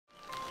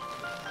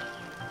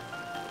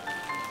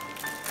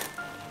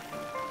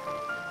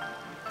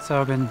So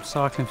I've been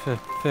cycling for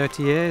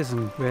 30 years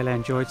and really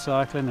enjoyed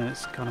cycling, and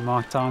it's kind of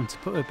my time to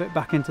put a bit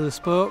back into the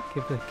sport,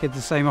 give the kids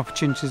the same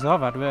opportunities I've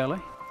had really.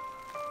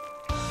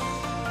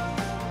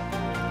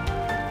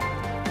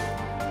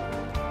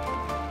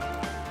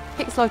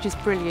 Hicks Lodge is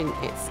brilliant.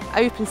 It's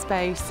open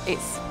space,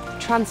 it's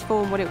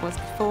transformed what it was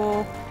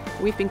before.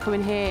 We've been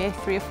coming here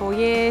 3 or 4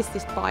 years.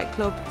 This bike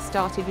club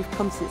started, we've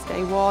come since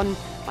day one.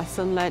 My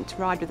son learnt to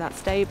ride without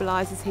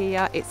stabilisers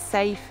here. It's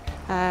safe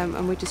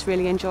and we're just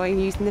really enjoying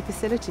using the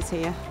facilities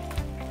here.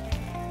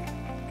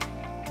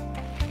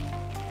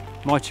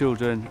 My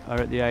children are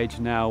at the age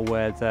now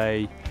where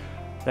they're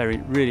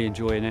really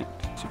enjoying it.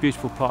 It's a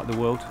beautiful part of the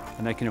world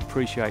and they can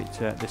appreciate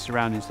the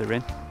surroundings they're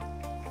in.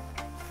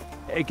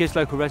 It gives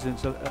local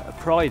residents a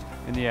pride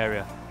in the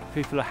area.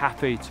 People are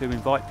happy to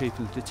invite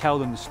people to tell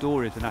them the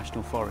story of the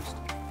National Forest.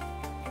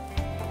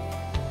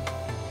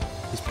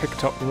 He's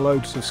picked up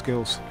loads of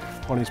skills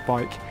on his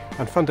bike,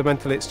 and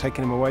fundamentally it's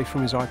taken him away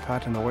from his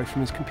iPad and away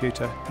from his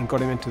computer and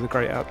got him into the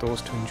great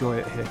outdoors to enjoy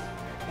it here.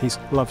 He's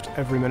loved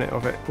every minute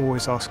of it,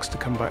 always asks to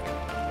come back.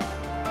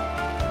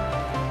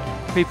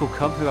 People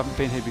come who haven't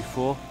been here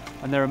before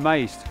and they're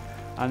amazed,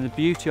 and the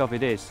beauty of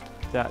it is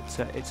that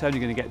it's only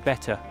going to get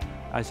better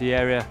as the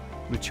area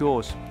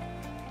matures.